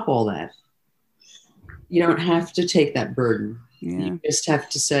 Stop all that. You don't have to take that burden. Yeah. You just have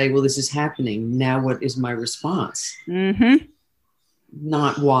to say, well, this is happening. Now what is my response?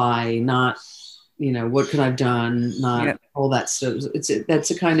 Not why, not, you know, what could I have done? Not all that stuff.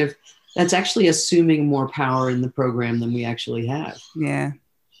 That's actually assuming more power in the program than we actually have. Yeah,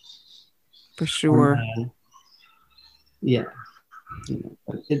 for sure. Yeah. You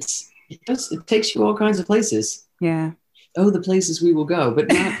know, it takes you all kinds of places. Yeah. Oh, the places we will go, but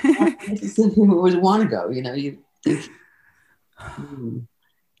not places that we always want to go. You know, you think.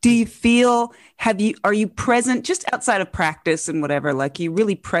 Do you feel, are you present just outside of practice and whatever, like you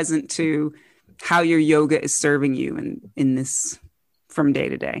really present to how your yoga is serving you in this from day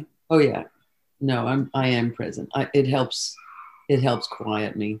to day? Oh yeah. No, I am present. It helps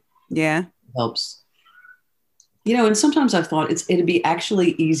quiet me. Yeah. It helps. You know, and sometimes I've thought it'd be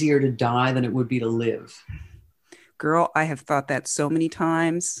actually easier to die than it would be to live. Girl, I have thought that so many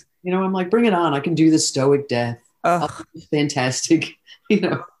times. You know, I'm like, bring it on. I can do the stoic death. Oh, fantastic. You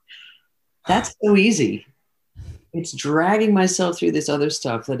know, that's so easy. It's dragging myself through this other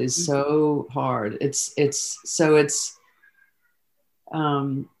stuff that is so hard. But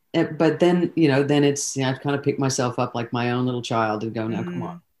then, you know, it's, you know, I've kind of picked myself up like my own little child and go, now, come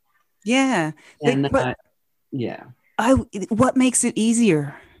on. Yeah. And what makes it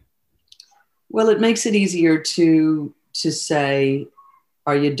easier? Well, it makes it easier to say,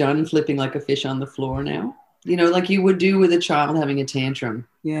 are you done flipping like a fish on the floor now? You know, like you would do with a child having a tantrum.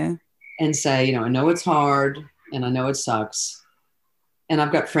 Yeah. And say, you know, I know it's hard and I know it sucks. and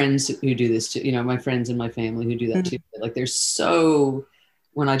I've got friends who do this too, my friends and my family who do that too. Like they're so,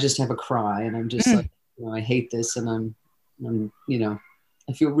 when I just have a cry and I'm just like, I hate this, and I'm,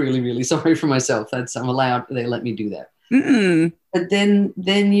 I feel really, really sorry for myself. I'm allowed, they let me do that. Mm-mm. But then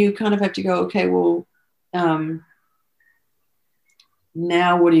you kind of have to go, okay, well,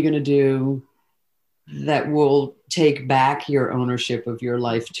 now what are you going to do that will take back your ownership of your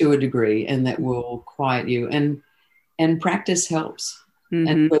life to a degree, and that will quiet you? And practice helps.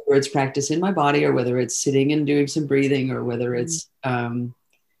 And whether it's practice in my body, or whether it's sitting and doing some breathing, or whether it's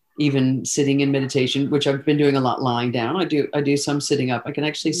even sitting in meditation, which I've been doing a lot lying down. I do some sitting up. I can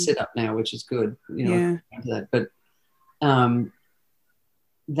actually sit up now, which is good. But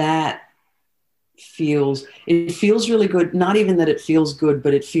that it feels really good. Not even that it feels good,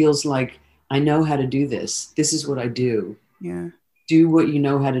 but it feels like I know how to do this. This is what I do. Yeah. Do what you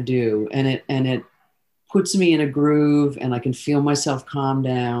know how to do. And it puts me in a groove, and I can feel myself calm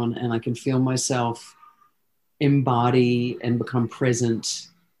down, and I can feel myself embody and become present.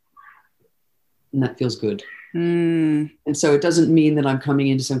 And that feels good. And so it doesn't mean that I'm coming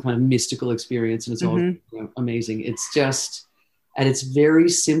into some kind of mystical experience and it's all amazing. It's just, at its very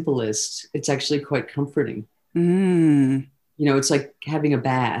simplest, it's actually quite comforting. It's like having a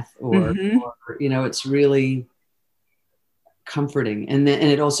bath, or it's really comforting. And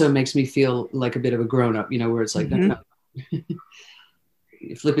it also makes me feel like a bit of a grown-up, where it's like, no.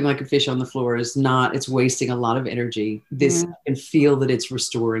 Flipping like a fish on the floor is not, it's wasting a lot of energy. I can feel that it's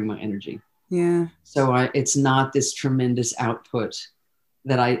restoring my energy. Yeah. So it's not this tremendous output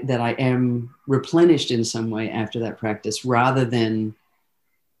that I am replenished in some way after that practice, rather than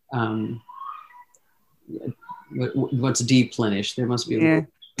what's deplenished. There must be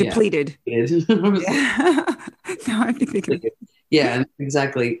depleted. Yeah. No, I'm thinking. Yeah,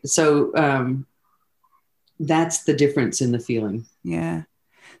 exactly. So that's the difference in the feeling. Yeah.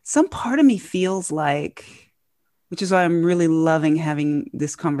 Some part of me feels like, which is why I'm really loving having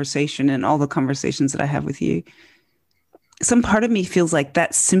this conversation and all the conversations that I have with you. Some part of me feels like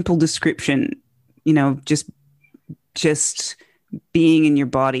that simple description, just being in your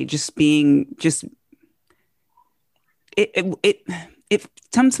body,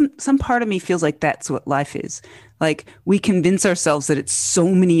 some part of me feels like that's what life is. Like, we convince ourselves that it's so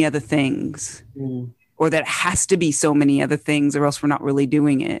many other things, or that it has to be so many other things, or else we're not really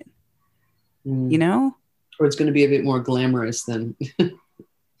doing it. Or it's going to be a bit more glamorous than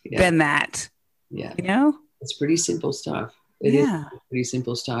than that. Yeah. It's pretty simple stuff. It is pretty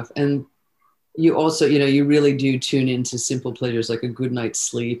simple stuff. And you also, you really do tune into simple pleasures, like a good night's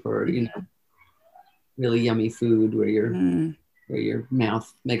sleep, or, really yummy food where your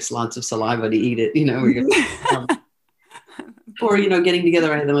mouth makes lots of saliva to eat it, or, getting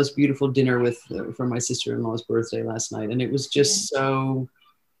together. I had the most beautiful dinner for my sister-in-law's birthday last night. And it was just so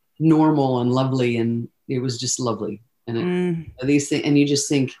normal and lovely. And it was just lovely. And these things, and you just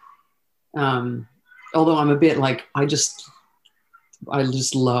think, although I'm a bit like, I just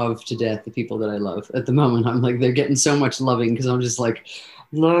love to death the people that I love at the moment. I'm like, they're getting so much loving, because I'm just like,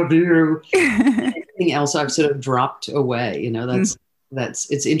 love you. Anything else I've sort of dropped away,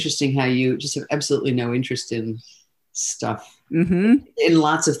 it's interesting how you just have absolutely no interest in stuff, in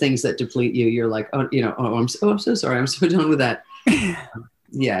lots of things that deplete you. You're like, I'm so sorry, I'm so done with that.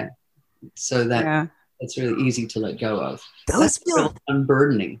 So that's really easy to let go of. That's feel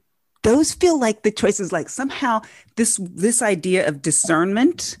unburdening. Those feel like the choices, like somehow this idea of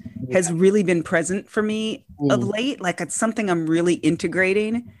discernment has really been present for me of late. Like, it's something I'm really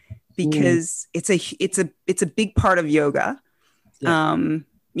integrating, because it's a big part of yoga. Something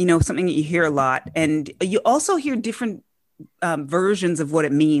that you hear a lot, and you also hear different versions of what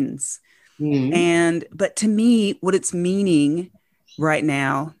it means. But to me, what it's meaning right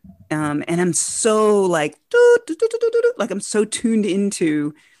now, and I'm so like I'm so tuned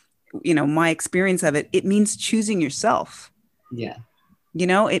into my experience of it. It means choosing yourself. Yeah.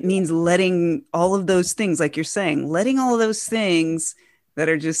 It means letting all of those things, like you're saying, letting all of those things that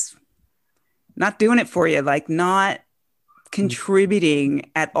are just not doing it for you, like not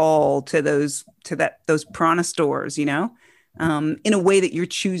contributing at all to those prana stores, in a way that you're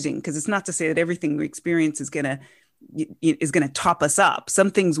choosing. Because it's not to say that everything we experience is gonna top us up.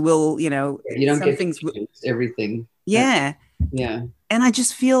 Some things will, you don't get things everything. Yeah. Yeah. And I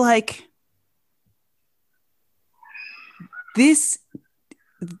just feel like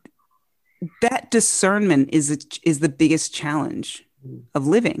that discernment is the biggest challenge of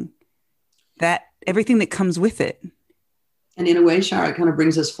living, that everything that comes with it. And in a way, Shara, it kind of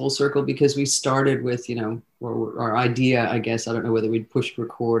brings us full circle, because we started with, our idea, I guess, I don't know whether we'd pushed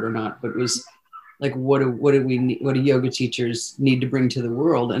record or not, but it was like what do we need, what do yoga teachers need to bring to the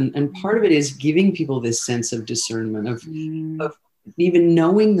world? And part of it is giving people this sense of discernment, of even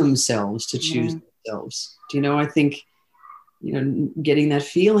knowing themselves to choose themselves. Do you know, I think, you know, getting that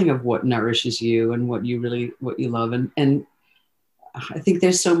feeling of what nourishes you and what you love. And I think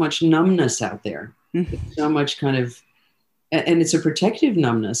there's so much numbness out there. There's so much kind of, and it's a protective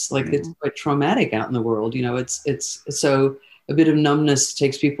numbness, like it's quite traumatic out in the world. You know, it's so a bit of numbness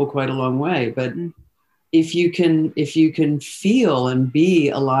takes people quite a long way. But if you can feel and be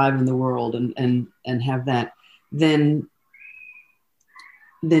alive in the world and have that, then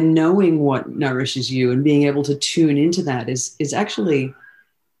knowing what nourishes you and being able to tune into that is actually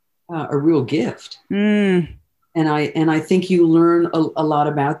a real gift. And I think you learn a lot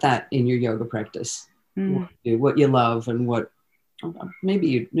about that in your yoga practice. What you love and what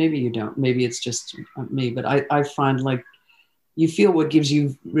maybe you don't. Maybe it's just me, but I find like you feel what gives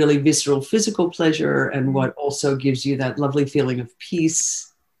you really visceral physical pleasure and what also gives you that lovely feeling of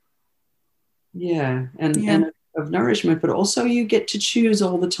peace. And of nourishment, but also you get to choose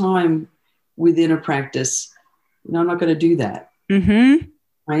all the time within a practice. No, I'm not going to do that. I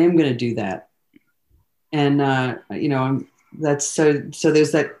am going to do that. And, you know, that's so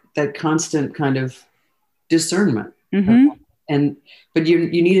there's that constant kind of discernment. But you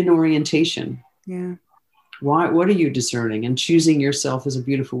need an orientation. Yeah. What are you discerning? And choosing yourself is a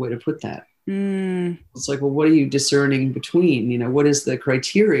beautiful way to put that. It's like, well, what are you discerning between? You know, what is the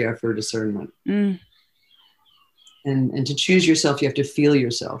criteria for discernment? And to choose yourself, you have to feel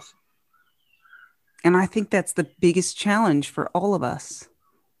yourself. And I think that's the biggest challenge for all of us.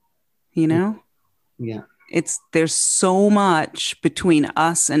 You know? Yeah. There's so much between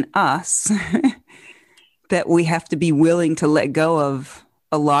us and us that we have to be willing to let go of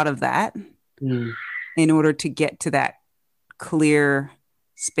a lot of that in order to get to that clear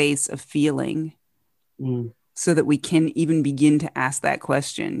space of feeling so that we can even begin to ask that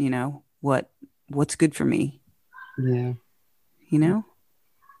question, you know, what's good for me? Yeah. You know?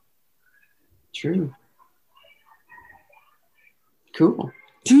 True. Cool.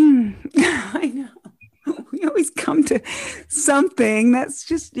 I know. We always come to something that's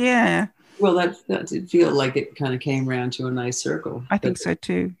just, Well, that did feel like it kind of came around to a nice circle. I think so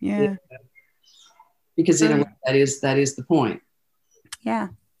too. Yeah. Because in a way, that is the point. Yeah.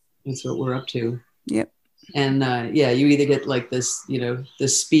 That's what we're up to. Yep. And you either get like this, you know, the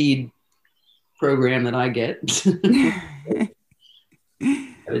speed program that I get, got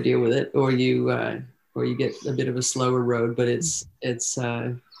to deal with it, or you get a bit of a slower road, but it's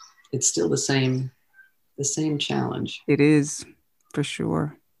still the same challenge. It is, for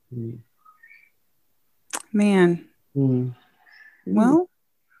sure. Man. Well,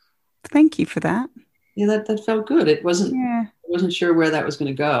 thank you for that. Yeah, that felt good. It wasn't. I wasn't sure where that was going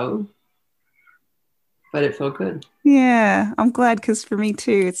to go, but it felt good. Yeah, I'm glad, because for me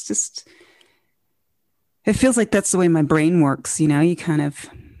too, it's just, it feels like that's the way my brain works. You know, you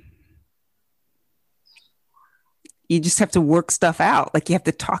just have to work stuff out. Like you have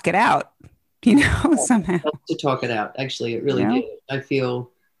to talk it out, you know, somehow. To talk it out. Actually, it really did. I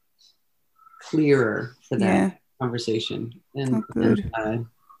feel clearer for that conversation. And,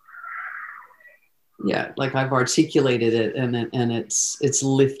 like I've articulated it, and it's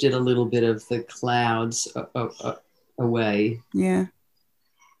lifted a little bit of the clouds away. Yeah.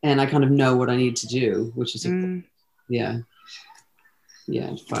 And I kind of know what I need to do, which is find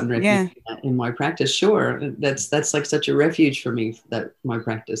refuge in my practice. Sure, that's like such a refuge for me, that my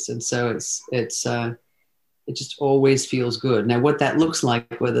practice, and so it just always feels good. Now, what that looks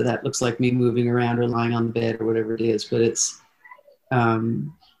like, whether that looks like me moving around or lying on the bed or whatever it is, but it's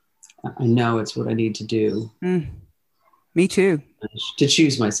I know it's what I need to do. Me too. To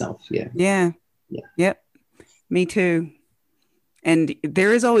choose myself. Yeah. Yep. Me too. And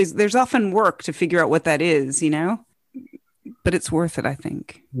there's often work to figure out what that is, you know, but it's worth it, I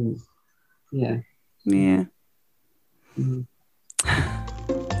think. Yeah.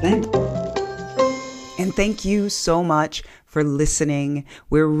 Thanks. And thank you so much for listening.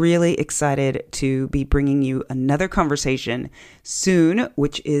 We're really excited to be bringing you another conversation soon,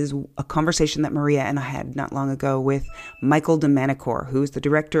 which is a conversation that Maria and I had not long ago with Michael DeManicore, who's the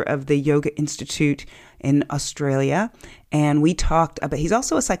director of the Yoga Institute in Australia. And we talked about, he's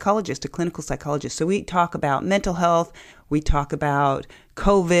also a psychologist, a clinical psychologist. So we talk about mental health, we talk about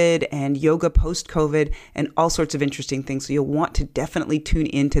COVID and yoga post-COVID and all sorts of interesting things. So you'll want to definitely tune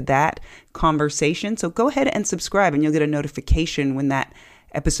into that conversation. So go ahead and subscribe, and you'll get a notification when that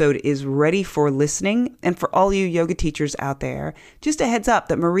episode is ready for listening. And for all you yoga teachers out there, just a heads up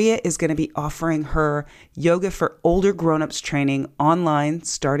that Maria is going to be offering her Yoga for Older Grownups training online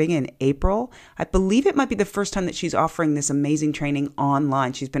starting in April. I believe it might be the first time that she's offering this amazing training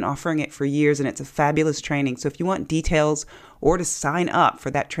online. She's been offering it for years and it's a fabulous training. So if you want details or to sign up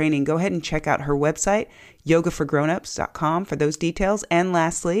for that training, go ahead and check out her website, yogaforgrownups.com, for those details. And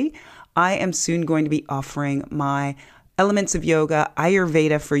lastly, I am soon going to be offering my Elements of Yoga,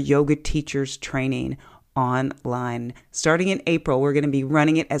 Ayurveda for Yoga Teachers training online. Starting in April, we're going to be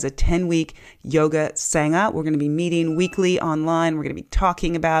running it as a 10-week yoga sangha. We're going to be meeting weekly online. We're going to be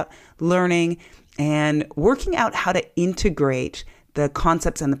talking about learning and working out how to integrate the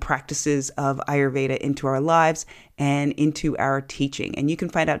concepts and the practices of Ayurveda into our lives and into our teaching. And you can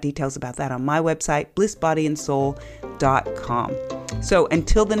find out details about that on my website, blissbodyandsoul.com. So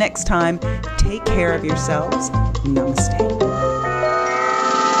until the next time, take care of yourselves. Namaste.